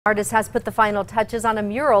Artist has put the final touches on a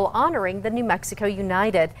mural honoring the New Mexico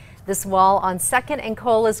United. This wall on 2nd and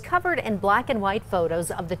Cole is covered in black and white photos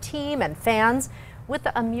of the team and fans, with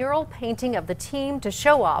a mural painting of the team to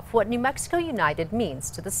show off what New Mexico United means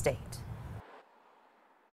to the state.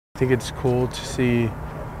 I think it's cool to see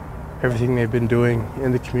everything they've been doing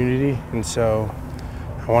in the community, and so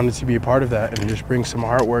I wanted to be a part of that and just bring some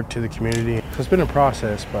artwork to the community. So it's been a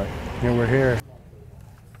process, but we're here.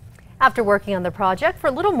 After working on the project for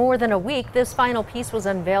a little more than a week, this final piece was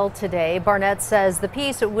unveiled today. Barnett says the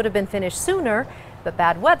piece would have been finished sooner, but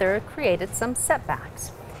bad weather created some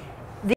setbacks.